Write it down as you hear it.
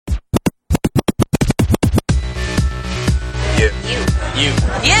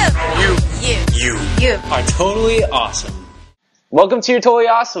you are totally awesome. Welcome to Your Totally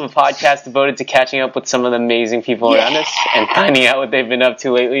Awesome, a podcast devoted to catching up with some of the amazing people around us and finding out what they've been up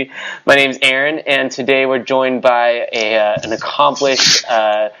to lately. My name's Aaron, and today we're joined by an accomplished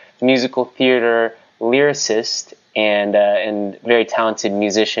musical theater lyricist and very talented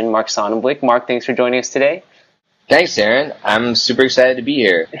musician, Mark Sonnenblick. Mark, thanks for joining us today. Thanks, Aaron. I'm super excited to be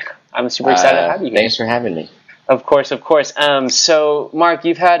here. I'm super excited to have you here. Thanks for having me. Of course. So, Mark,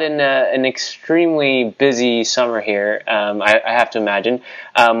 you've had an extremely busy summer here, I have to imagine.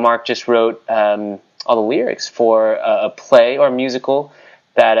 Mark just wrote all the lyrics for a play or a musical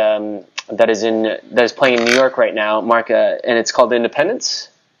that is playing in New York right now, Mark, and it's called Independence?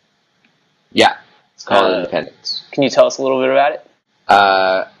 Yeah, it's called Independence. Can you tell us a little bit about it?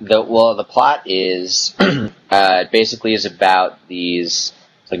 The plot is it basically is about these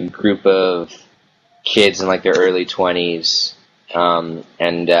a group of kids in their early 20s,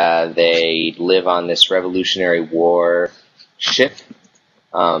 and they live on this Revolutionary War ship,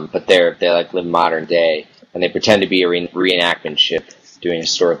 but they live modern day, and they pretend to be a reenactment ship doing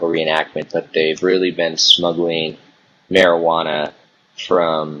historical reenactment, but they've really been smuggling marijuana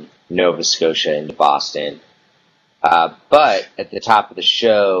from Nova Scotia into Boston. But at the top of the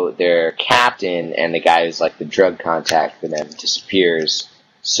show, their captain and the guy who's the drug contact for them disappears.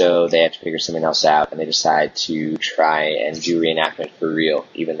 So they have to figure something else out, and they decide to try and do reenactment for real,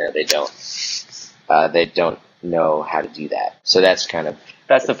 even though they don't know how to do that. So that's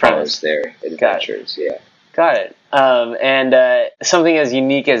the premise. Their adventures. Got it. And something as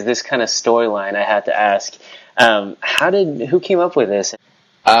unique as this kind of storyline, I had to ask: who came up with this?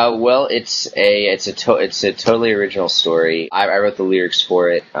 Well, it's a totally original story. I wrote the lyrics for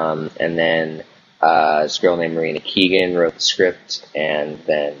it, and then. This girl named Marina Keegan wrote the script, and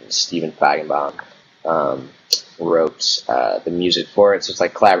then Stephen Feigenbaum wrote the music for it. So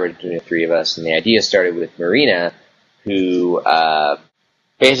it's collaborated between the three of us, and the idea started with Marina, who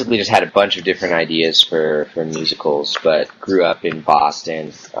basically just had a bunch of different ideas for musicals, but grew up in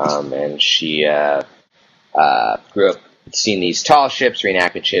Boston, and she grew up seeing these tall ships,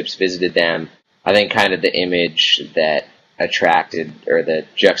 reenactment ships, visited them. I think kind of the image that attracted, or the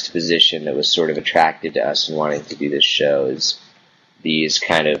juxtaposition that was sort of attracted to us in wanting to do this show is these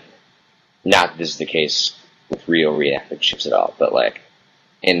kind of, not that this is the case with real reenactment ships at all, but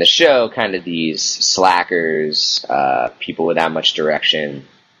in the show, kind of these slackers, people without much direction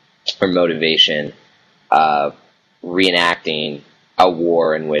or motivation, reenacting a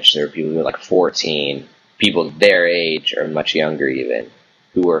war in which there were people who were 14, people their age or much younger even,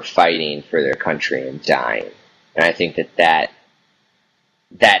 who were fighting for their country and dying. And I think that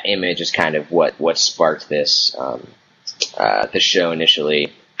image is kind of what sparked this the show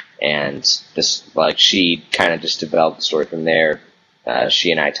initially, and this she kind of just developed the story from there.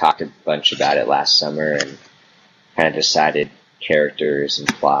 She and I talked a bunch about it last summer and kind of decided characters and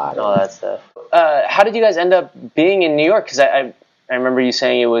plot. All that stuff. How did you guys end up being in New York? Because I remember you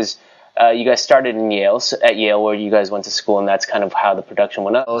saying it was. You guys started at Yale, where you guys went to school, and that's kind of how the production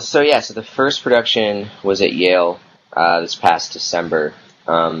went up. So the first production was at Yale this past December,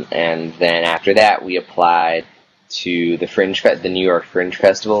 and then after that we applied to the New York Fringe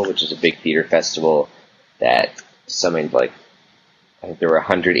Festival, which is a big theater festival that summoned I think there were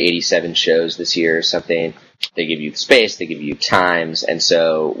 187 shows this year or something. They give you space, they give you times, and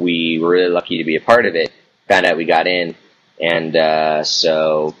so we were really lucky to be a part of it. Found out we got in, and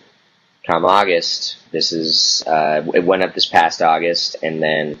so. Come August, it went up this past August, and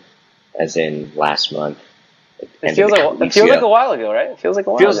then, as in last month. It feels like a while ago, right? It feels like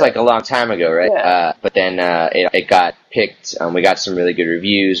a while ago. Feels like a long time ago, right? Yeah. But then it got picked. We got some really good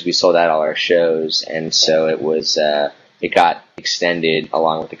reviews. We sold out all our shows, and so it got extended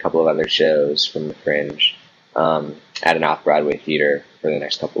along with a couple of other shows from the Fringe at an off-Broadway theater for the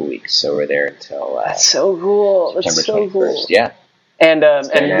next couple of weeks. So we're there until that's so cool. September That's so 21st. Cool. Yeah. And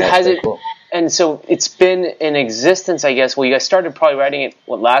has it? Cool. And so it's been in existence, I guess. Well, you guys started probably writing it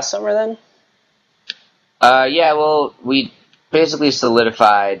last summer then. Well, we basically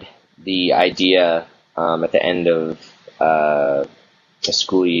solidified the idea at the end of the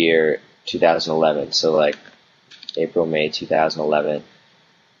school year 2011. So April, May 2011,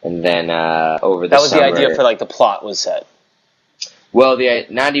 and then over the summer. That was the idea for the plot was set. Well,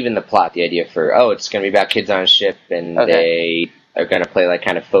 not even the plot. The idea for it's going to be about kids on a ship, and they are going to play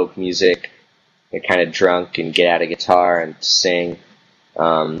kind of folk music. They're kind of drunk and get out a guitar and sing.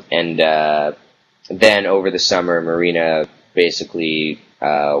 And then over the summer, Marina basically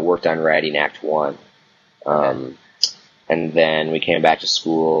worked on writing Act 1. And then we came back to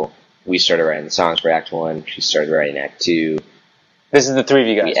school. We started writing the songs for Act 1. She started writing Act 2. This is the three of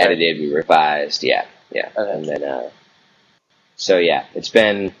you guys, We edited, we revised, yeah. Okay. And then, so yeah, it's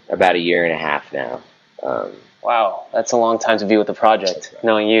been about a year and a half now. Wow, that's a long time to be with the project.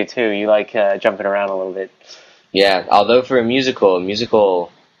 Knowing you too, you like jumping around a little bit. Yeah, although for a musical, I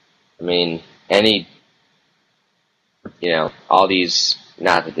mean, all these,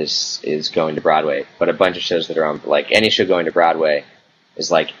 not that this is going to Broadway, but a bunch of shows that are on, like, any show going to Broadway is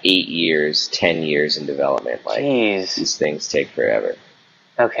like 8 years, 10 years in development. Like, Jeez. These things take forever.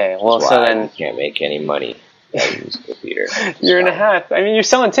 Okay, well, That's so why then you can't make any money at musical theater. year and a half. I mean, you're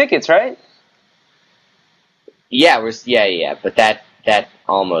selling tickets, right? Yeah, but that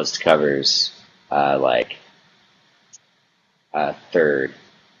almost covers like a third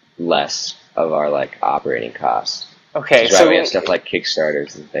less of our like operating costs. Okay, so so we have stuff like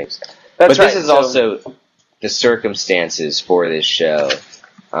Kickstarters and things. That's but right. This is also the circumstances for this show,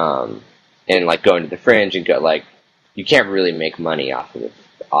 and like going to the Fringe and go like you can't really make money off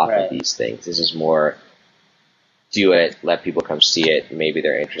of these things. This is more do it, let people come see it. Maybe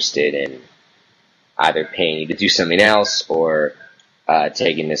they're interested in either paying you to do something else or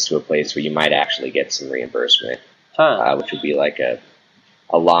taking this to a place where you might actually get some reimbursement, which would be like a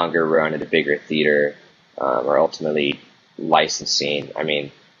longer run at a bigger theater, or ultimately licensing. I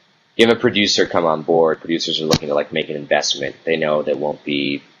mean, you have a producer come on board. Producers are looking to like make an investment. They know that won't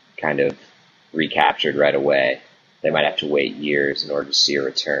be kind of recaptured right away. They might have to wait years in order to see a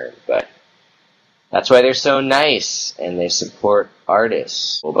return, but that's why they're so nice, and they support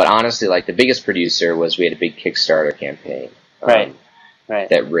artists. But honestly, like, the biggest producer was we had a big Kickstarter campaign. Right.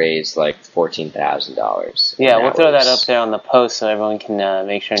 That raised, like, $14,000. Yeah, we'll throw that up there on the post so everyone can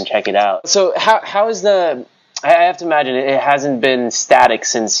make sure and check it out. So how is the... I have to imagine it hasn't been static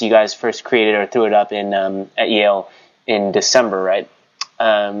since you guys first created or threw it up in at Yale in December, right?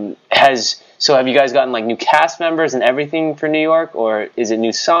 So have you guys gotten, like, new cast members and everything for New York, or is it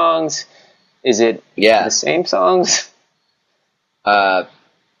new songs? Is it the same songs? A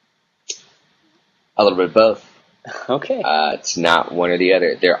little bit of both. Okay. It's not one or the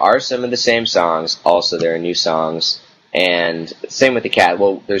other. There are some of the same songs. Also, there are new songs. And same with the cast.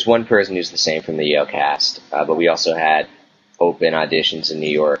 Well, there's one person who's the same from the Yale cast. But we also had open auditions in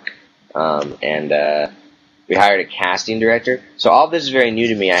New York. And we hired a casting director. So all this is very new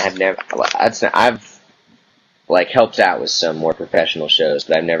to me. I've like helped out with some more professional shows,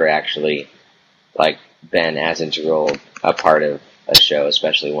 but I've never actually like been as integral a part of a show,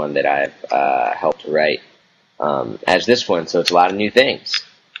 especially one that I've helped write as this one. So it's a lot of new things.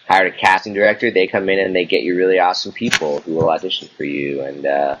 Hired a casting director. They come in and they get you really awesome people who will audition for you,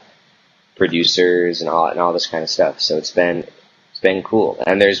 and producers and all this kind of stuff. So it's been cool.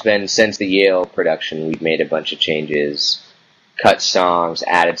 And there's been, since the Yale production, we've made a bunch of changes, cut songs,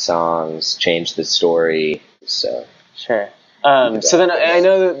 added songs, changed the story. So sure. So then I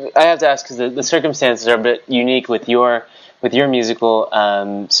know that I have to ask because the circumstances are a bit unique with your musical.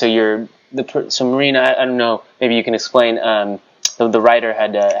 So Marina, I don't know. Maybe you can explain. The writer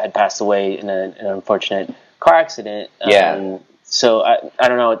had passed away in an unfortunate car accident. Yeah. So I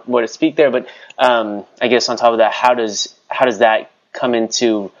don't know what to speak there, but I guess on top of that, how does that come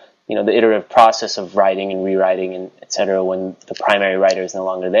into the iterative process of writing and rewriting and et cetera when the primary writer is no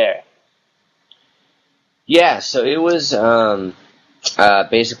longer there? Yeah, so it was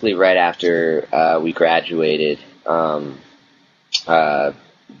basically right after we graduated, like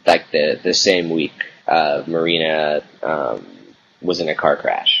the same week. Marina was in a car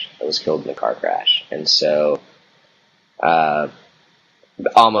crash. I was killed in a car crash, and so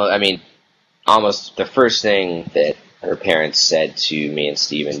almost the first thing that her parents said to me and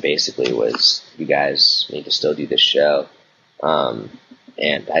Steven basically was, "You guys need to still do this show,"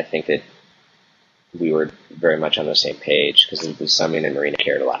 and I think that we were very much on the same page because it was something that Marina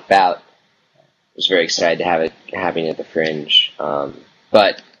cared a lot about. I was very excited to have it happening at the Fringe,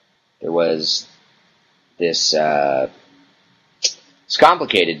 but there was this. It's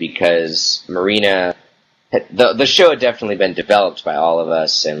complicated because Marina, the show had definitely been developed by all of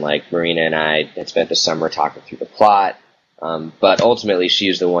us, and like Marina and I had spent the summer talking through the plot. But ultimately, she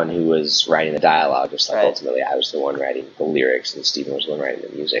was the one who was writing the dialogue, just like ultimately I was the one writing the lyrics, and Steven was the one writing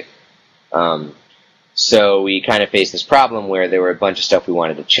the music. So we kind of faced this problem where there were a bunch of stuff we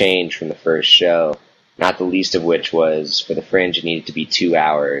wanted to change from the first show, not the least of which was for the Fringe it needed to be 2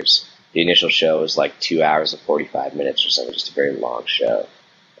 hours. The initial show was like 2 hours and 45 minutes or something, just a very long show.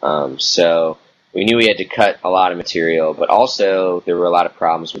 So we knew we had to cut a lot of material, but also there were a lot of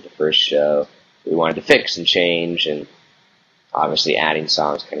problems with the first show we wanted to fix and change, and obviously adding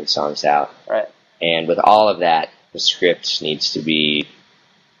songs, cutting songs out. Right. And with all of that, the script needs to be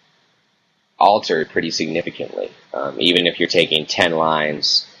altered pretty significantly. Even if you're taking 10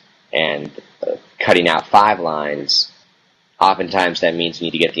 lines and cutting out 5 lines, oftentimes that means you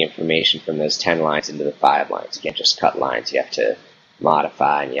need to get the information from those 10 lines into the 5 lines. You can't just cut lines. You have to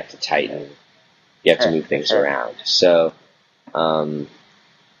modify and you have to tighten. You have to move things around. So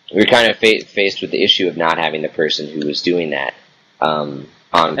we were kind of faced with the issue of not having the person who was doing that. And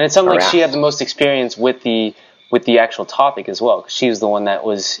it sounded like she had the most experience with the actual topic as well, because she was the one that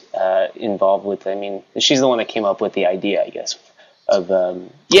was involved with. I mean, she's the one that came up with the idea, I guess, of the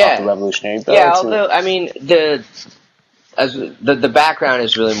revolutionary vote. Yeah, although I mean the background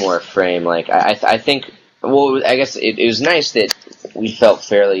is really more a frame. Like I think, well, I guess it was nice that we felt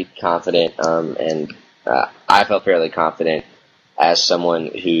fairly confident, and I felt fairly confident as someone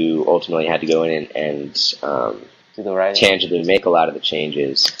who ultimately had to go in and do the writing, tangibly make a lot of the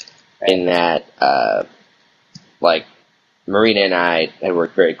changes. Right. In that, like, Marina and I had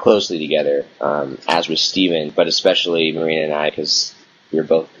worked very closely together, as was Steven, but especially Marina and I, because we were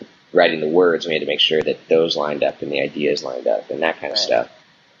both writing the words. We had to make sure that those lined up and the ideas lined up and that kind of stuff.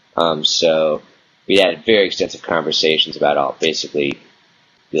 So we had very extensive conversations about all, basically,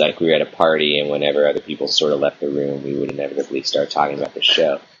 like we were at a party, and whenever other people sort of left the room, we would inevitably start talking about the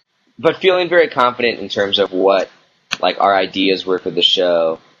show. But feeling very confident in terms of what, like, our ideas were for the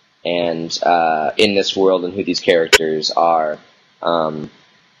show, and in this world and who these characters are.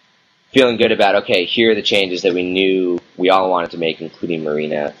 Feeling good about, okay, here are the changes that we knew we all wanted to make, including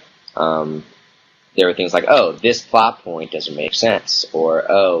Marina. There were things like, oh, this plot point doesn't make sense,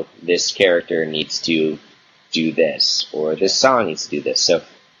 or, oh, this character needs to do this, or this song needs to do this. So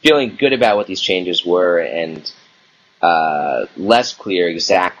feeling good about what these changes were, and less clear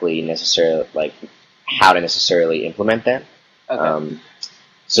exactly necessarily, like, how to necessarily implement them. Okay.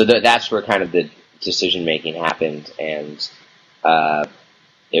 So that's where kind of the decision making happened, and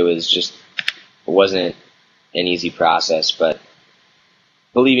it wasn't an easy process, but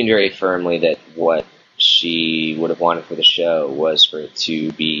believing very firmly that what she would have wanted for the show was for it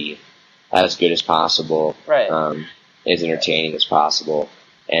to be as good as possible, right. As entertaining as possible,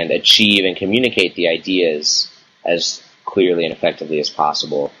 and achieve and communicate the ideas as clearly and effectively as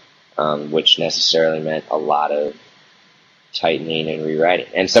possible, which necessarily meant a lot of tightening and rewriting,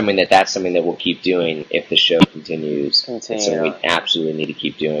 and that's something that we'll keep doing if the show continues. It's something we absolutely need to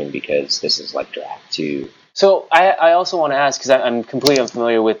keep doing, because this is like draft 2. So I also want to ask, because I'm completely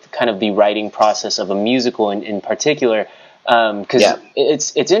unfamiliar with kind of the writing process of a musical in particular, because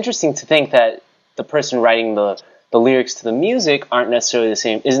it's interesting to think that the person writing the lyrics to the music isn't necessarily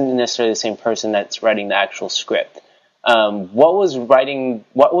the same person that's writing the actual script. What was writing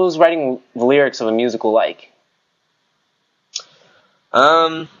the lyrics of a musical like?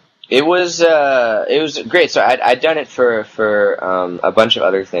 It was great. So I'd done it for a bunch of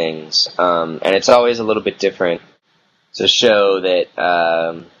other things, and it's always a little bit different. It's a show that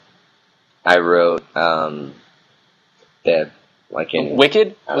I wrote that, like, in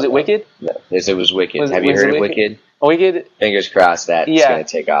Wicked. Was it Wicked? No, it was Wicked. Have you heard of Wicked? Wicked. Fingers crossed that it's gonna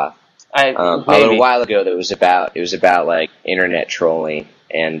take off. A little while ago, it was about like internet trolling,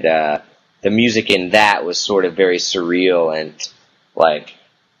 and the music in that was sort of very surreal and, like,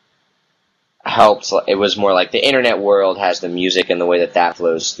 helped. It was more like the internet world has the music, and the way that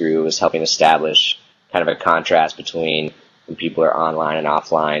flows through is helping establish kind of a contrast between when people are online and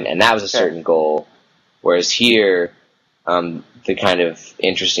offline, and that was a certain goal. Whereas here, the kind of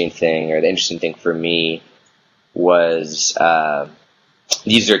interesting thing for me was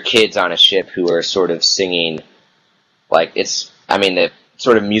these are kids on a ship who are sort of singing, like, the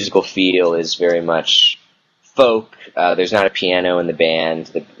sort of musical feel is very much folk. There's not a piano in the band.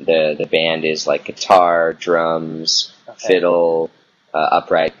 The band is like guitar, drums, fiddle,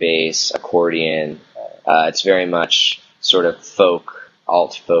 upright bass, accordion. It's very much sort of folk,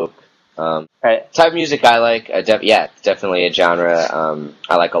 alt folk. Type of music I like. Definitely a genre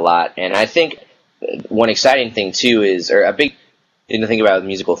I like a lot. And I think one exciting thing too is, or a big thing to think about with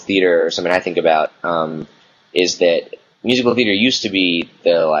musical theater, or something I think about, is that musical theater used to be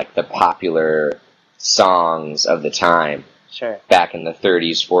the popular songs of the time. Sure. Back in the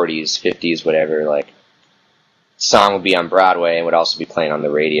 30s, 40s, 50s, whatever, like, song would be on Broadway and would also be playing on the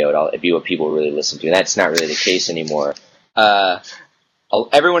radio. It'd be what people really listen to. And that's not really the case anymore.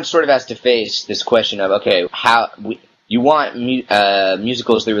 Everyone sort of has to face this question of, okay, you want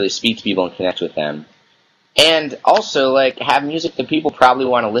musicals that really speak to people and connect with them, and also, like, have music that people probably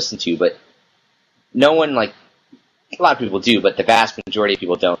want to listen to, but no one, like, a lot of people do, but the vast majority of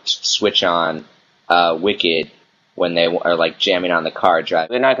people don't switch on Wicked when they are, like, jamming on the car drive.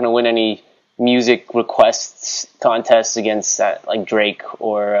 They're not going to win any music requests contests against like Drake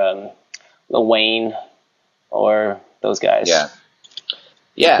or Lil Wayne or those guys.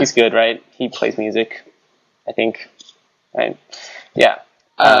 Yeah. He's good, right? He plays music, I think. Right? Yeah.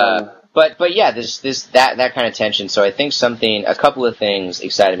 But yeah, that kind of tension. So I think a couple of things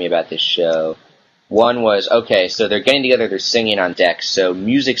excited me about this show. One was, okay, so they're getting together, they're singing on deck, so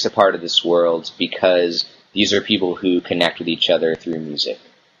music's a part of this world because these are people who connect with each other through music.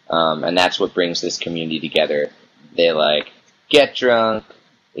 And that's what brings this community together. They, get drunk,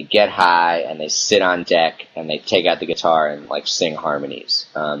 they get high, and they sit on deck, and they take out the guitar and, sing harmonies.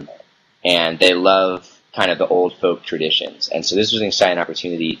 And they love kind of the old folk traditions. And so this was an exciting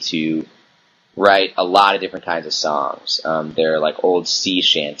opportunity to write a lot of different kinds of songs. There are old sea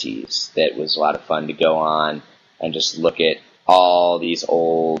shanties that was a lot of fun to go on and just look at all these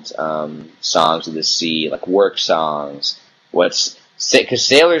old songs of the sea, work songs. Because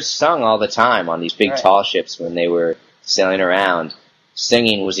sailors sung all the time on these big tall ships when they were sailing around.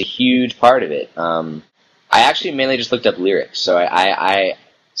 Singing was a huge part of it. I actually mainly just looked up lyrics, so I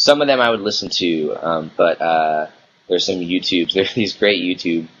some of them I would listen to, but there's some there's these great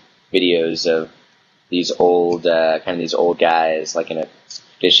YouTube videos of these old these old guys in a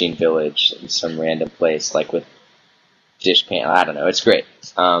fishing village in some random place with dishpan. I don't know, it's great.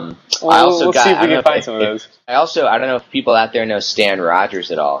 We'll see if we can find some of those. I don't know if people out there know Stan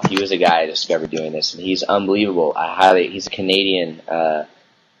Rogers at all. He was a guy I discovered doing this, and he's unbelievable. He's a Canadian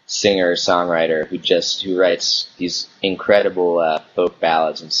singer songwriter who writes these incredible folk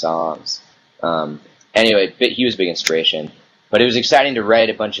ballads and songs. Anyway, he was a big inspiration. But it was exciting to write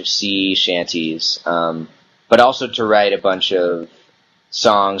a bunch of sea shanties, but also to write a bunch of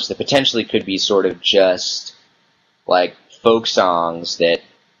songs that potentially could be sort of just folk songs that,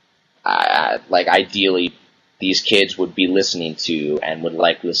 ideally, these kids would be listening to and would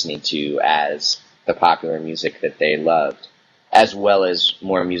like listening to as the popular music that they loved, as well as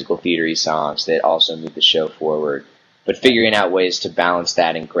more musical theater-y songs that also move the show forward. But figuring out ways to balance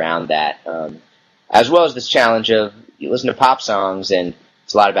that and ground that, as well as this challenge of, you listen to pop songs, and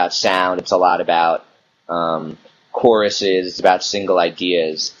it's a lot about sound, it's a lot about choruses, it's about single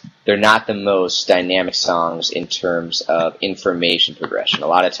ideas. They're not the most dynamic songs in terms of information progression. A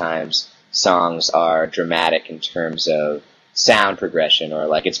lot of times, songs are dramatic in terms of sound progression, or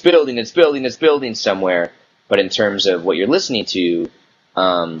it's building somewhere, but in terms of what you're listening to,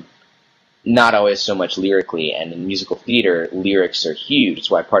 not always so much lyrically, and in musical theater, lyrics are huge.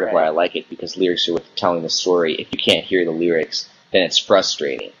 It's why part of why I like it, because lyrics are what's telling the story. If you can't hear the lyrics, then it's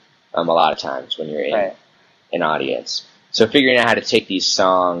frustrating a lot of times when you're in an audience. So figuring out how to take these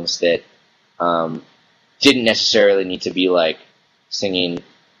songs that didn't necessarily need to be singing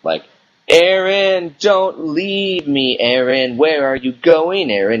Aaron, don't leave me, Aaron, where are you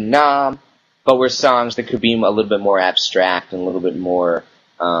going, Aaron, Nom? But were songs that could be a little bit more abstract and a little bit more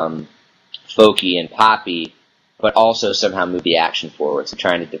folky and poppy, but also somehow move the action forward. So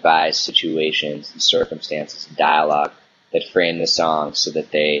trying to devise situations and circumstances and dialogue that frame the song so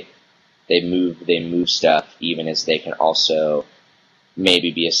that they move stuff, even as they can also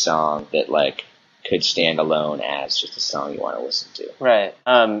maybe be a song that could stand alone as just a song you want to listen to. Right.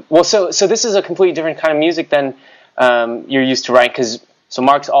 So this is a completely different kind of music than you're used to writing, because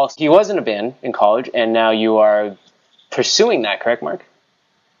Mark's he was in a band in college, and now you are pursuing that, correct, Mark?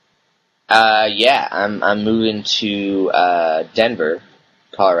 Yeah, I'm moving to Denver,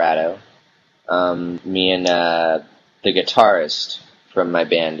 Colorado. Me and the guitarist from my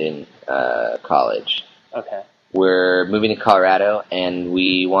band in college. Okay. We're moving to Colorado, and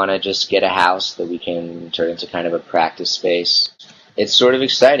we want to just get a house that we can turn into kind of a practice space. It's sort of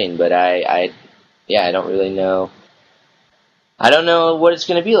exciting, but I don't really know. I don't know what it's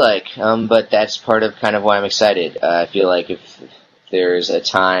going to be like, but that's part of kind of why I'm excited. I feel like if there's a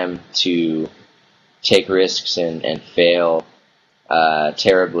time to take risks and fail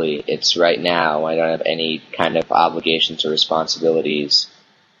terribly, it's right now. I don't have any kind of obligations or responsibilities,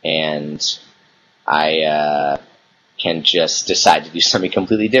 and I can just decide to do something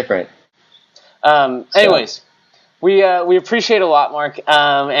completely different. Anyways, we appreciate a lot, Mark,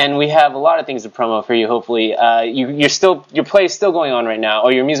 and we have a lot of things to promo for you. Hopefully, your play is still going on right now,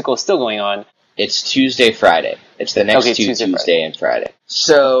 or your musical is still going on. It's Tuesday, Friday. It's the next Tuesday and Friday.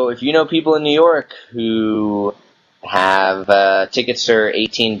 So if you know people in New York who have tickets are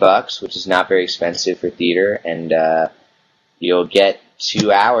 $18, which is not very expensive for theater, and you'll get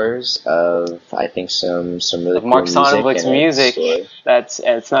 2 hours of, I think, some really cool Mark Sonoblick's music.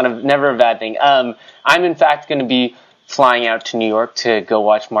 It's never a bad thing. I'm in fact going to be flying out to New York to go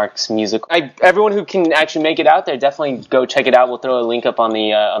watch Mark's music. Everyone who can actually make it out there, definitely go check it out. We'll throw a link up on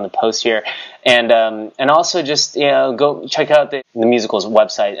the post here, and also just go check out the musical's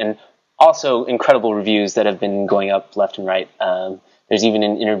website. And also incredible reviews that have been going up left and right. There's even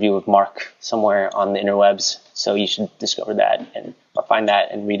an interview with Mark somewhere on the interwebs, so you should discover that and find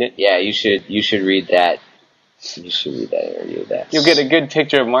that and read it. Yeah, you should read that. You should read that interview. You'll get a good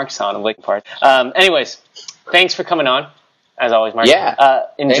picture of Mark's sound of Linkin Park. Anyways, thanks for coming on, as always, Mark. Yeah.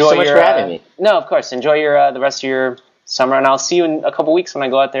 Enjoy Thanks so much for having me. No, of course. Enjoy the rest of your summer, and I'll see you in a couple weeks when I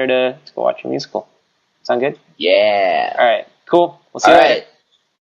go out there to go watch your musical. Sound good? Yeah. All right. Cool. We'll see you later.